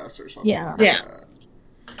history class or something. Yeah, like that.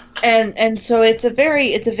 And so it's a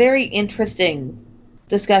very interesting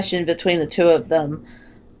discussion between the two of them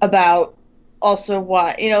about also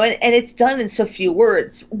why, and it's done in so few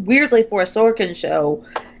words. Weirdly, for a Sorkin show,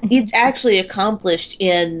 it's actually accomplished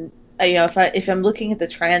in, if I'm looking at the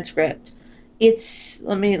transcript, it's,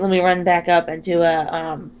 let me run back up and do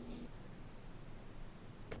a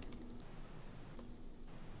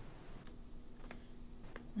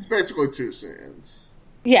it's basically 2 scenes.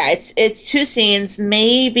 Yeah, it's 2 scenes,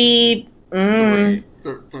 maybe 3,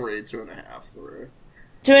 2.5, 3.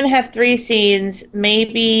 2.5, 3 scenes,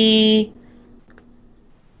 maybe.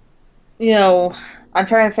 I'm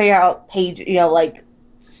trying to figure out page, like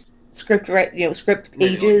script pages.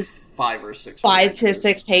 Maybe like 5 or 6. 5 to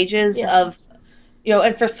 6 pages of,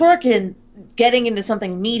 and for Sorkin, getting into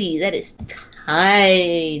something meaty, that is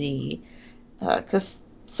tiny, because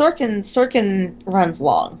Sorkin runs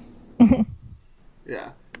long.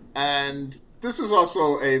 Yeah, and this is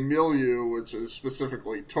also a milieu which is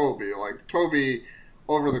specifically Toby. Like, Toby,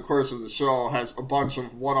 over the course of the show, has a bunch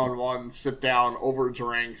of one-on-one sit-down over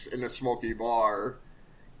drinks in a smoky bar.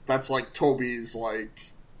 That's like Toby's,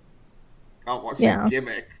 like, I don't want to say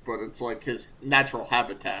gimmick, but it's like his natural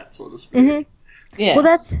habitat, so to speak. Mm-hmm. Yeah.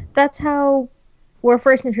 Well, that's how we're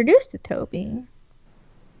first introduced to Toby.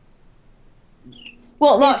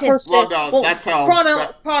 Well, not first. That's how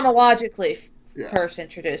chronologically first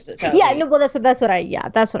introduced to Toby. Yeah, no, well, that's what I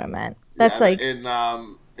meant. That's like in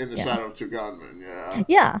the Shadow of Two Gunmen. Yeah.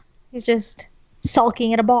 Yeah, he's just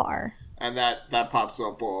sulking at a bar, and that pops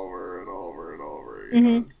up over and over and over again.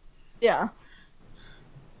 Mm-hmm. Yeah.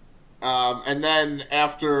 And then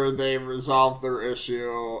after they resolve their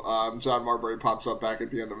issue, John Marbury pops up back at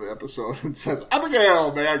the end of the episode and says,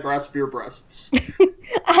 "Abigail, may I grasp your breasts?"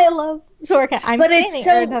 I love Sorkin.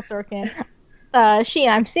 Not Sorkin. Sheen,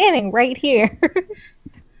 I'm standing right here.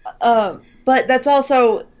 But that's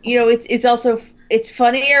also, it's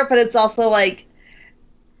funnier, but it's also like,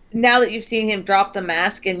 now that you've seen him drop the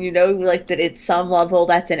mask and like that at some level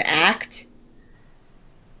that's an act.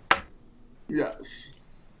 Yes.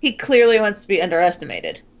 He clearly wants to be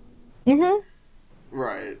underestimated. Mm-hmm.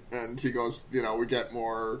 Right, and he goes, we get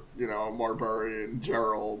more, Marbury and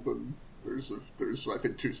Gerald, and there's I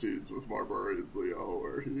think 2 scenes with Marbury and Leo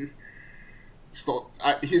where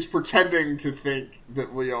he's pretending to think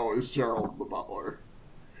that Leo is Gerald the butler.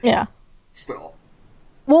 Yeah. Still.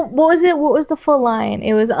 Well, what was it? What was the full line?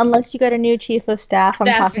 It was, unless you got a new chief of staff, I'm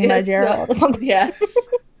talking about Gerald or something. Yes.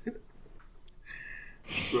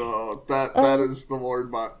 So that is the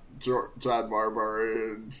Lord John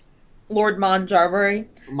Marbury and Lord Monjarbury.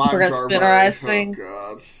 We're gonna spin our eyes thing.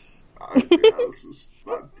 Oh God, this has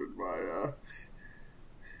not been my.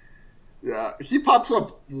 Yeah, he pops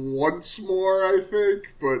up once more, I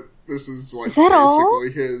think, but this is like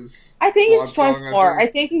basically his. I think it's twice more. I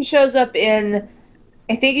think he shows up in.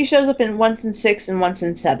 Once in 6 and once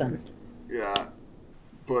in 7. Yeah,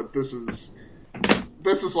 but this is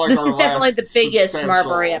definitely the biggest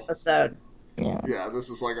Marbury episode. Yeah, this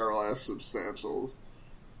is like our last substantial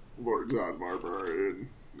Lord John Marbury,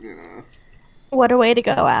 and what a way to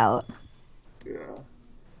go out. Yeah.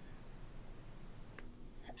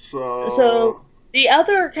 So the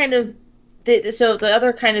other kind of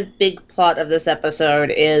big plot of this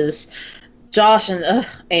episode is Josh and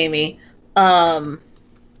Amy,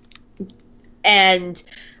 and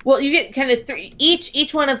well, you get kind of 3.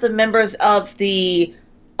 Each one of the members of the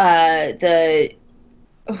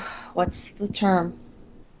what's the term?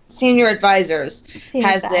 Senior advisors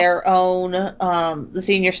has their own. The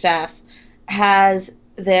senior staff has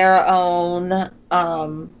their own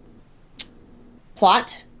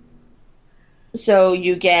plot. So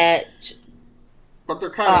you get. But they're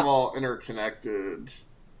kind of all interconnected.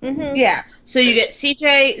 Mm-hmm. Yeah. So you get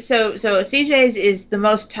CJ. So CJ's is the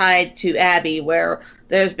most tied to Abby, where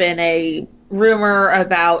there's been a rumor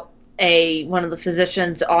about one of the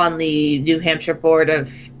physicians on the New Hampshire Board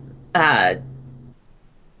of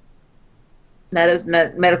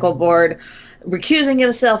medical board recusing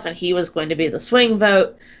himself, and he was going to be the swing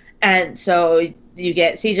vote. And so you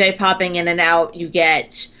get CJ popping in and out. You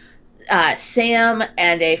get Sam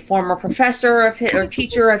and a former professor of his, or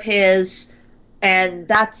teacher of his, and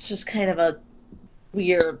that's just kind of a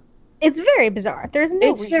weird. It's very bizarre. There's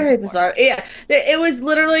no. It's very bizarre. Yeah, it was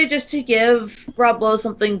literally just to give Rob Lowe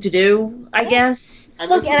something to do, I guess.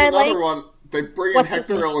 And this is another one. They bring in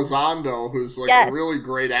Hector Elizondo, who's like a really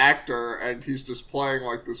great actor, and he's just playing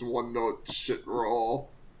like this one-note shit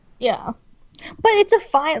role. Yeah. But it's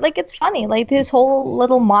it's funny. Like, this whole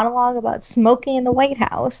little monologue about smoking in the White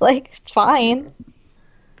House. Like, it's fine.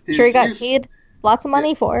 Sure, he got paid lots of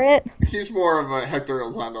money for it. He's more of a Hector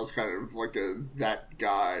Elizondo's kind of like that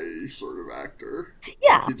guy sort of actor.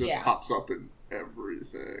 Yeah. He just pops up in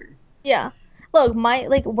everything. Yeah. Look,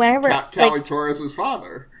 whenever... Callie Torres'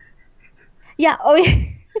 father. Yeah,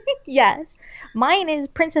 yes. Mine is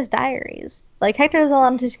Princess Diaries. Like, Hector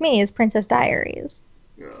Elizondo to me is Princess Diaries.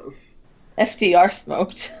 Yes. FDR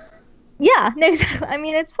smoked. Yeah, no, exactly. I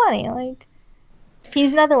mean, it's funny. Like,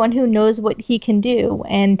 he's another one who knows what he can do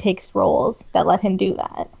and takes roles that let him do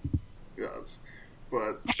that. Yes,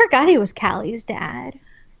 but... I forgot he was Callie's dad.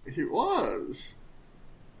 He was.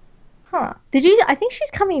 Huh. I think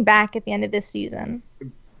she's coming back at the end of this season.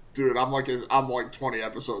 Dude, I'm like 20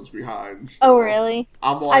 episodes behind. So oh, really?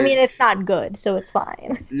 I mean, it's not good, so it's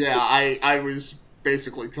fine. Yeah, I was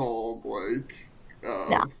basically told, like...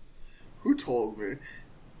 no. Who told me?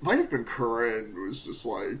 Might have been Corinne, who was just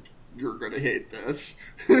like, you're gonna hate this.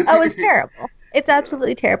 Oh, it's terrible. It's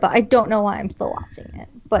absolutely terrible. I don't know why I'm still watching it,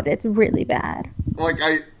 but it's really bad. Like,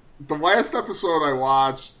 the last episode I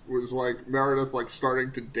watched was, like, Meredith, like,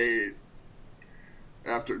 starting to date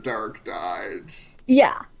after Derek died.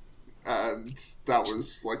 Yeah. And that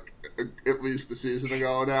was, like, at least a season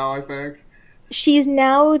ago now, I think. She's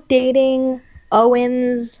now dating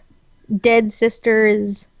Owen's dead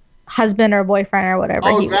sister's husband or boyfriend or whatever.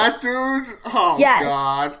 Oh, that dude? Oh, yes.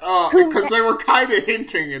 God. Oh, because they were kind of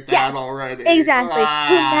hinting at that already. Exactly.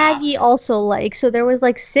 Who Maggie also likes. So there was,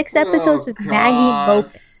 like, 6 episodes of Maggie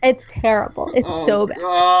moping. It's terrible. It's so bad.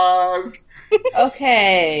 God.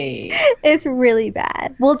 Okay. It's really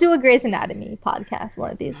bad. We'll do a Grey's Anatomy podcast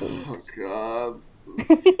one of these weeks. Oh,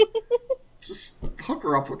 God. Just hook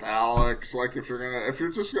her up with Alex. Like, if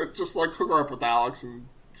you're just like, hook her up with Alex and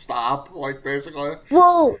stop, like, basically.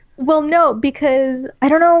 Well, no, because I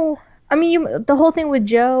don't know. I mean, the whole thing with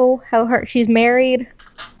Jo, how she's married.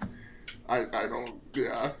 I don't.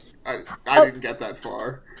 Yeah, I didn't get that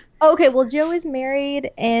far. Okay, well, Jo is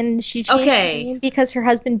married, and she changed her name because her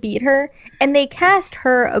husband beat her, and they cast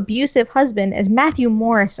her abusive husband as Matthew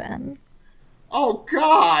Morrison. Oh,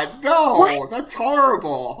 God, no! What? That's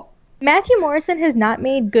horrible! Matthew Morrison has not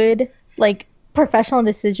made good, like, professional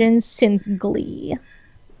decisions since Glee.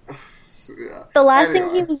 Yeah. The last thing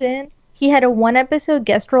he was in, he had a 1-episode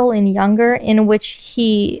guest role in Younger, in which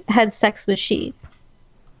he had sex with sheep.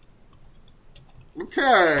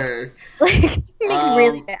 Okay. Like, it's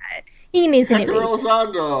really bad. He needs a new agent. Hector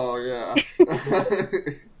Elizondo, yeah.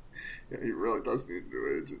 Yeah, he really does need a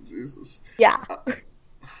new agent, Jesus. Yeah.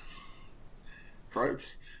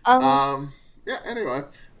 Cripes. Yeah, anyway.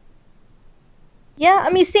 Yeah,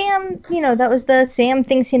 I mean, Sam, that was the Sam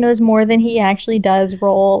thinks he knows more than he actually does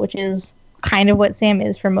role, which is kind of what Sam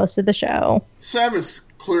is for most of the show. Sam is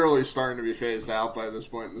clearly starting to be phased out by this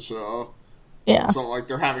point in the show. Yeah. So, like,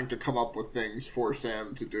 they're having to come up with things for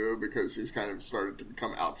Sam to do because he's kind of started to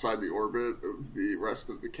become outside the orbit of the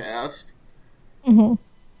rest of the cast. Mm-hmm.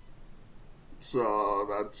 So,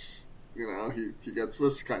 that's, he gets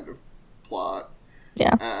this kind of plot.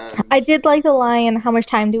 Yeah. And I did like the line, how much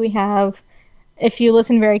time do we have? If you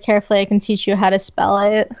listen very carefully, I can teach you how to spell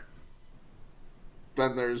it.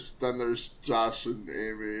 Then there's Josh and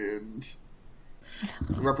Amy and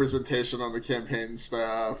representation on the campaign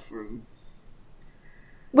staff and...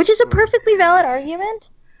 Which is a perfectly valid argument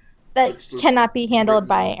that cannot be handled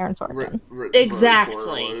by Aaron Sorkin.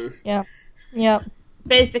 Exactly. Yep.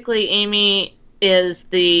 Basically, Amy is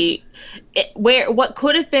what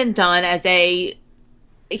could have been done as a,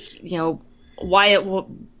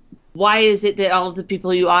 why is it that all of the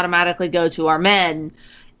people you automatically go to are men,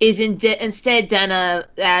 is instead done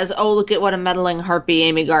as, oh, look at what a meddling harpy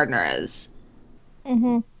Amy Gardner is.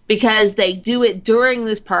 Mm-hmm. Because they do it during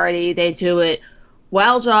this party, they do it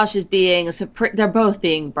while Josh is being they're both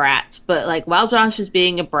being brats, but, like, while Josh is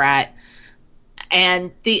being a brat,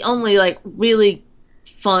 and the only, like, really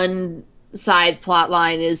fun side plot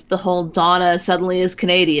line is the whole Donna suddenly is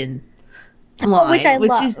Canadian line,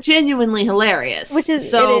 which is genuinely hilarious.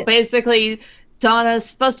 Basically, Donna's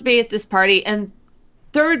supposed to be at this party, and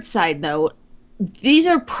third side note, these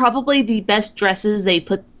are probably the best dresses they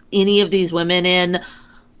put any of these women in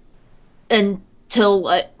until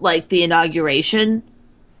like the inauguration,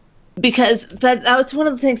 because that's one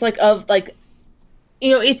of the things like of like, you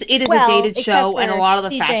know, it is a dated show and a lot of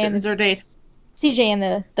the fashions are dated. CJ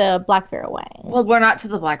and the Black Pharaoh Wang. Well, we're not to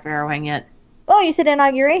the Black Pharaoh Wang yet. Oh, you said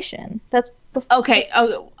inauguration. That's before. Okay.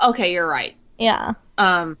 Oh, okay, you're right. Yeah.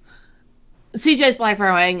 CJ's Black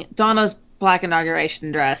Pharaoh Wang, Donna's black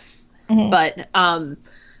inauguration dress, but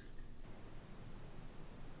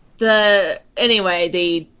the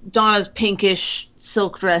Donna's pinkish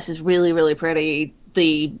silk dress is really, really pretty.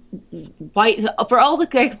 The white, for all the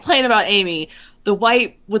complaint about Amy, the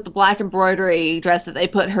white with the black embroidery dress that they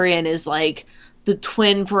put her in is like the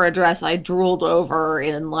twin for a dress I drooled over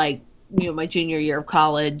in like, you know, my junior year of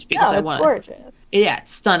college because it's gorgeous. Yeah,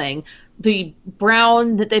 it's stunning. The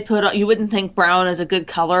brown that they put on, you wouldn't think brown is a good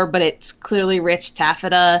color, but it's clearly rich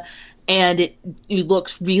taffeta, and it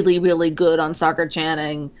looks really, really good on Stockard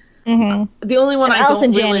Channing. Mm-hmm. The only one I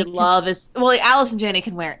don't really love is, well, Allison Janney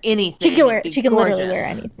can wear anything. She can literally wear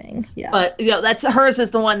anything. Yeah. But you know, hers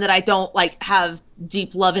is the one that I don't like have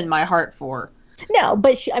deep love in my heart for. No,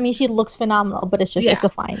 but she looks phenomenal, but it's just it's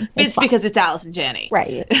fine. It's fine. Because it's Allison Janney.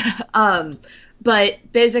 Right. But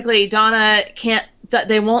basically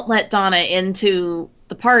they won't let Donna into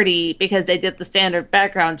the party because they did the standard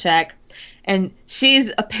background check, and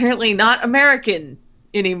she's apparently not American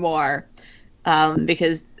anymore,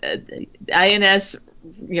 because INS,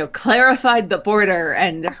 you know, clarified the border,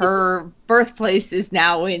 and her birthplace is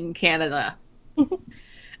now in Canada.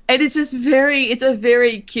 And it's just it's a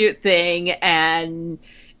very cute thing, and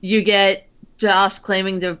you get Josh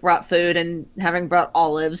claiming to have brought food and having brought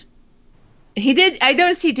olives. I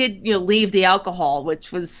noticed he did, you know, leave the alcohol,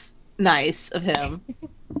 which was nice of him.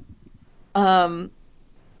 And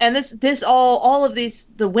all of these,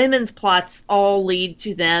 the women's plots all lead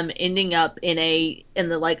to them ending up in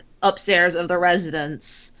the like upstairs of the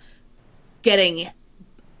residence getting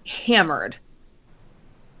hammered.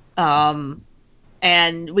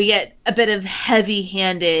 And we get a bit of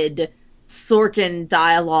heavy-handed Sorkin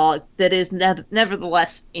dialogue that is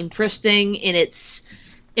nevertheless interesting in its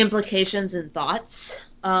implications and thoughts.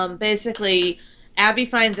 Basically, Abby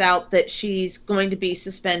finds out that she's going to be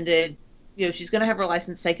suspended. You know, she's going to have her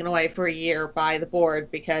license taken away for a year by the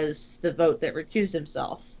board because the vote that recused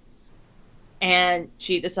himself. And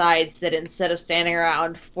she decides that instead of standing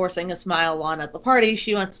around forcing a smile on at the party,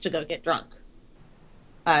 she wants to go get drunk.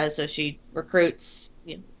 So she recruits,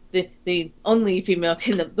 you know, the only female,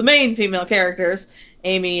 the main female characters,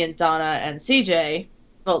 Amy and Donna and CJ.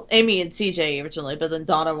 Well, Amy and CJ originally, but then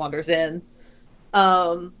Donna wanders in.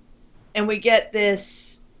 And we get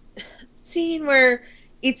this scene where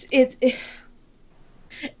it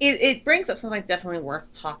brings up something definitely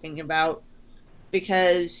worth talking about,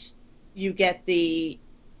 because you get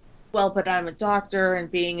but I'm a doctor, and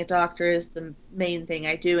being a doctor is the main thing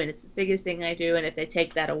I do, and it's the biggest thing I do, and if they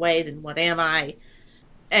take that away, then what am I?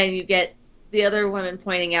 And you get the other women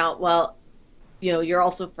pointing out, well, you know, you're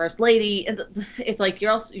also first lady, and it's like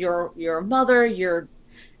you're a mother, and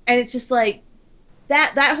it's just like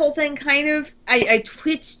that whole thing kind of, I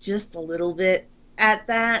twitched just a little bit at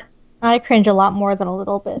that. I cringe a lot more than a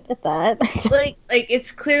little bit at that. like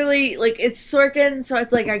it's clearly like it's Sorkin, so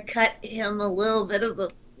it's like I cut him a little bit of a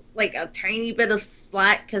tiny bit of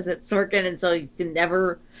slack because it's Sorkin, and so you can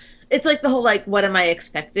never. It's like the whole like, what am I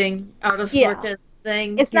expecting out of Sorkin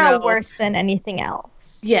thing? It's not worse than anything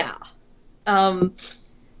else. Yeah. Because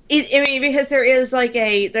there is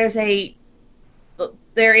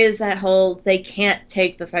there is that whole, they can't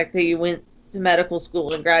take the fact that you went to medical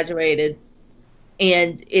school and graduated,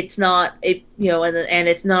 and it's not and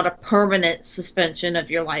it's not a permanent suspension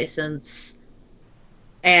of your license,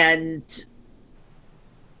 and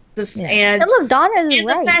look, Donna's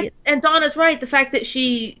right. Donna's right. The fact that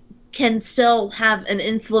she can still have an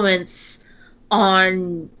influence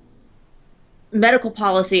on medical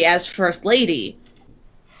policy as first lady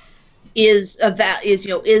is a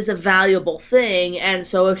valuable thing, and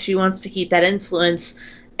so if she wants to keep that influence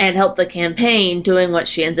and help the campaign doing what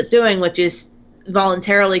she ends up doing, which is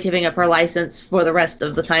voluntarily giving up her license for the rest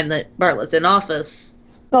of the time that Bartlett's in office.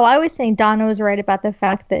 Well, I was saying Donna was right about the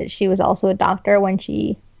fact that she was also a doctor when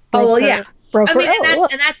she broke her.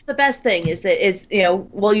 And that's the best thing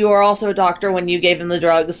you were also a doctor when you gave him the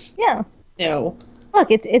drugs. Yeah. You know. Look,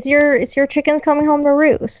 it's your chickens coming home to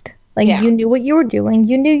roost. You knew what you were doing.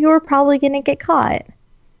 You knew you were probably going to get caught.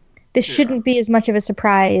 This shouldn't be as much of a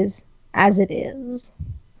surprise as it is.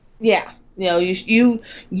 Yeah.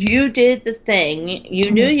 you did the thing.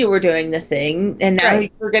 You knew you were doing the thing, and now you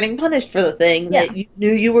were getting punished for the thing that you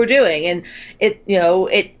knew you were doing. And it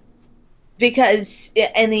because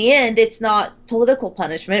in the end, it's not political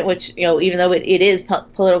punishment, which even though it is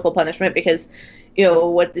political punishment, because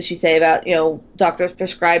what did she say about doctors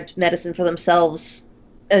prescribed medicine for themselves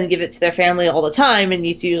and give it to their family all the time, and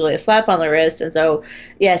it's usually a slap on the wrist. And so,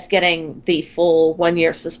 yes, getting the full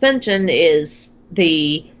 1-year suspension is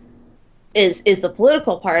the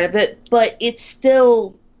political part of it, but it's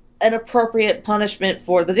still an appropriate punishment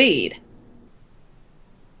for the deed.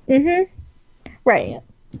 Mm-hmm. Right.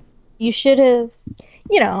 You should have,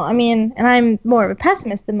 and I'm more of a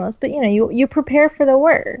pessimist than most, but you prepare for the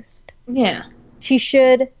worst. Yeah. She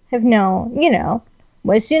should have known,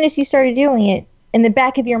 as soon as you started doing it, in the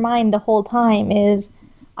back of your mind the whole time is,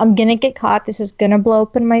 I'm going to get caught, this is going to blow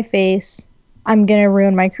up in my face, I'm going to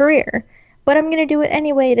ruin my career. But I'm going to do it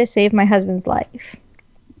anyway to save my husband's life.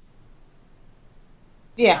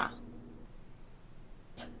 Yeah.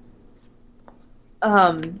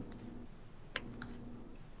 And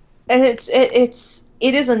it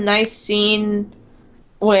is a nice scene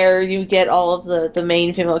where you get all of the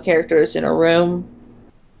main female characters in a room.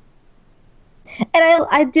 And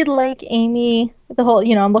I did like Amy, the whole,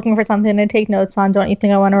 I'm looking for something to take notes on. Don't you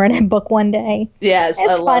think I want to write a book one day? Yes,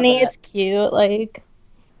 it's funny. It's cute.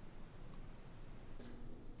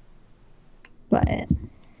 But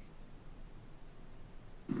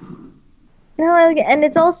no, and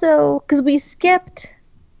it's also because we skipped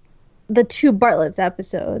the 2 Bartlett's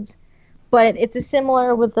episodes, but it's a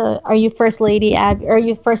similar with the Are you First Lady Abby? Are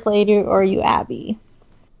you First Lady or are you Abby?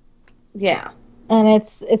 Yeah. And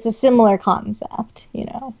it's a similar concept,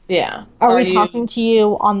 Yeah. Are we talking to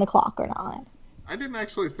you on the clock or not? I didn't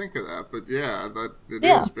actually think of that, but yeah, it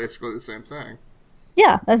is basically the same thing.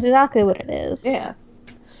 Yeah, that's exactly what it is. Yeah.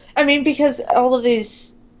 I mean, because all of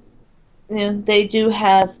these, they do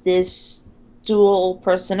have this dual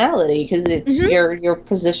personality, because it's your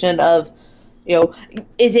position of,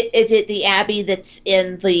 is it the Abby that's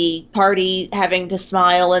in the party having to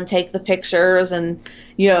smile and take the pictures and,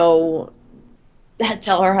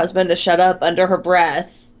 tell her husband to shut up under her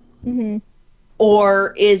breath? Mm-hmm.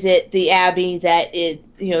 Or is it the Abby that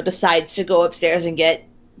decides to go upstairs and get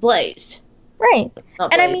blazed? Right.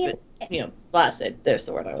 Not blazed, I mean, but, blasted. There's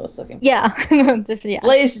the word I was looking for. Yeah.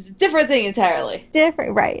 Blazed is a different thing entirely.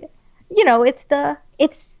 Different, right. It's the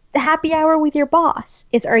happy hour with your boss.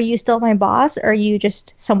 It's, are you still my boss, or are you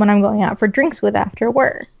just someone I'm going out for drinks with after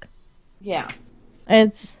work? Yeah.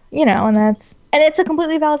 It's, and it's a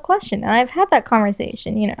completely valid question. And I've had that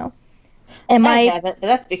conversation, And I haven't, but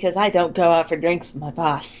that's because I don't go out for drinks with my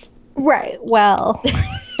boss. Right. Well,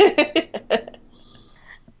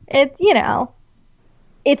 it's,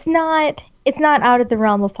 it's not out of the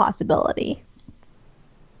realm of possibility.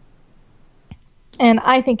 And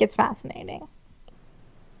I think it's fascinating.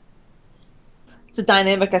 It's a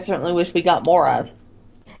dynamic I certainly wish we got more of.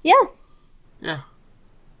 Yeah. Yeah.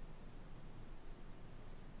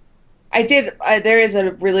 I did. There is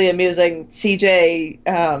a really amusing CJ,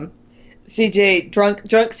 drunk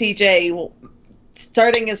CJ,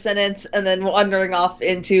 starting a sentence and then wandering off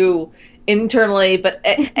into internally, but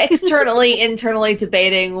internally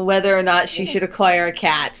debating whether or not she should acquire a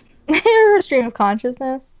cat. Her stream of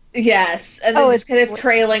consciousness. Yes, and then just kind of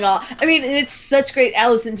trailing off. I mean, it's such great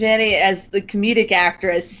Allison Janney as the comedic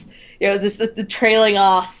actress. The trailing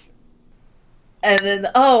off, and then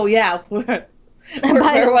where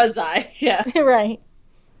was I? Yeah, right.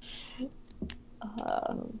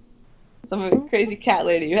 Some crazy cat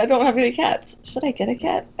lady. I don't have any cats. Should I get a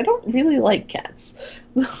cat? I don't really like cats.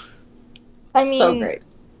 I mean, so great.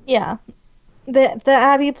 Yeah, the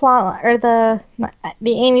Abby plot, or the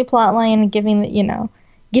Amy plotline,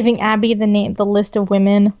 giving Abby the list of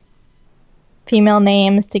women, female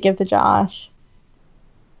names to give to Josh,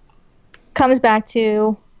 comes back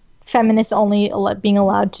to feminists only being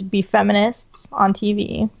allowed to be feminists on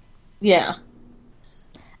TV. Yeah.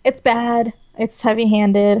 It's bad. It's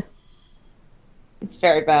heavy-handed. It's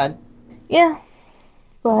very bad. Yeah.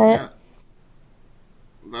 But... Yeah.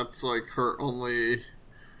 That's like her only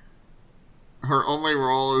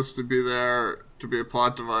role is to be there, to be a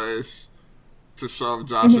plot device, to shove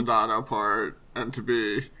Josh and Donna apart, and to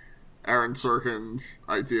be Aaron Sorkin's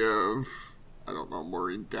idea of, I don't know,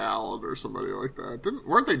 Maureen Dowd or somebody like that.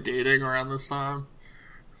 Weren't they dating around this time?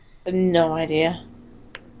 No idea.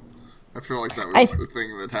 I feel like that was the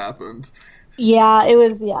thing that happened. Yeah, it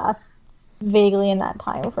was, vaguely in that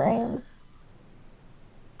time frame.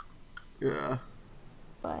 Yeah.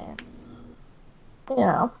 But,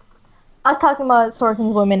 us talking about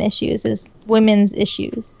Sorkin's women's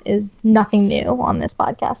issues is nothing new on this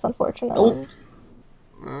podcast, unfortunately.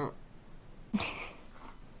 Nope.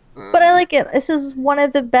 But I like it. This is one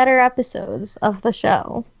of the better episodes of the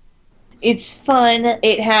show. It's fun.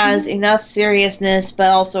 It has enough seriousness, but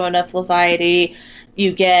also enough levity.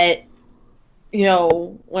 You get,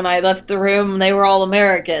 when I left the room, they were all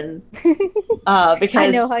American. Because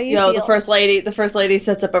I know how you feel. the first lady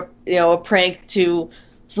sets up a prank to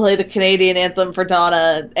play the Canadian anthem for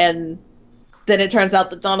Donna, and then it turns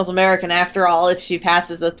out that Donna's American after all if she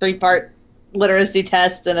passes a 3-part literacy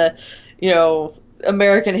test and a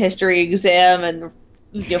American history exam and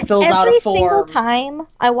fills out a form. Every single time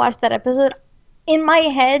I watch that episode, in my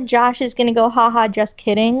head, Josh is gonna go, haha, just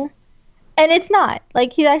kidding. And it's not.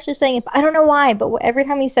 Like, he's actually saying it. I don't know why, but every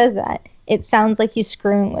time he says that, it sounds like he's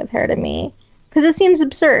screwing with her to me. Because it seems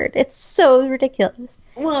absurd. It's so ridiculous.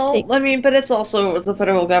 Well, but it's also the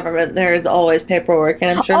federal government. There is always paperwork,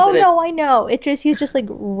 and I'm sure I know. He's just, like,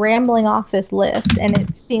 rambling off this list, and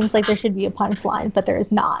it seems like there should be a punchline, but there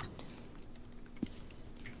is not.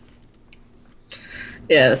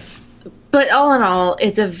 Yes. But all in all,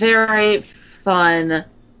 it's a very fun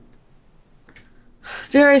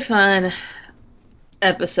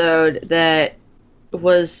episode that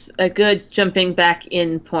was a good jumping back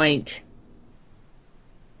in point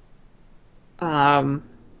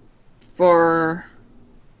for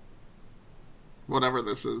whatever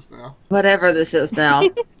this is now.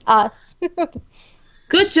 Us.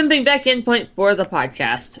 Good jumping back in point for the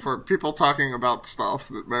podcast. For people talking about stuff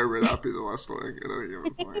that may or may not be the West Wing at any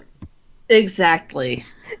given point. Exactly.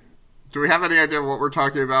 Do we have any idea what we're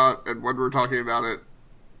talking about and when we're talking about it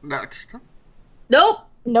next?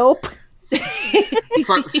 Nope.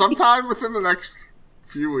 So, sometime within the next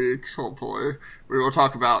few weeks, hopefully, we will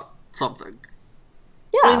talk about something.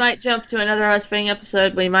 Yeah. We might jump to another West Wing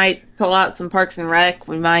episode. We might pull out some Parks and Rec.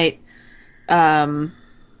 We might, There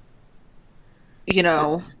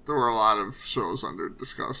were a lot of shows under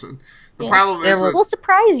discussion. The problem is that... We'll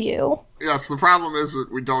surprise you. Yes, the problem is that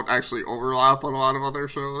we don't actually overlap on a lot of other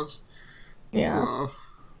shows. Yeah.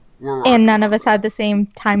 And none of us had the same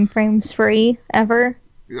time frames free, ever.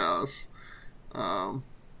 Yes. So,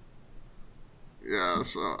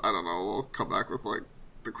 I don't know, we'll come back with, like,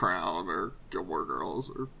 The Crown or Gilmore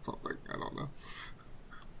Girls or something. I don't know.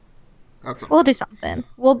 We'll do something.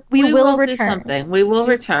 We will return. Do something. We will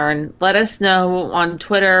return. Let us know on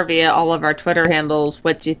Twitter via all of our Twitter handles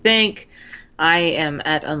what you think. I am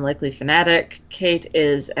at Unlikely Fanatic. Kate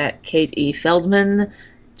is at Kate E. Feldman.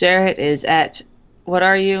 Jarrett is at, what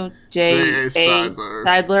are you? J.A.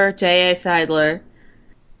 Seidler. J.A. Seidler.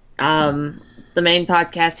 The main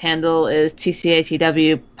podcast handle is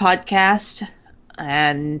TCATW Podcast.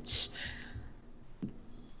 And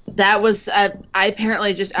that was, I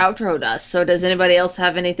apparently just outroed us. So does anybody else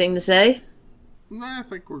have anything to say? No, I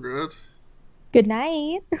think we're good. Good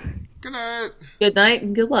night. Good night. Good night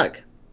and good luck.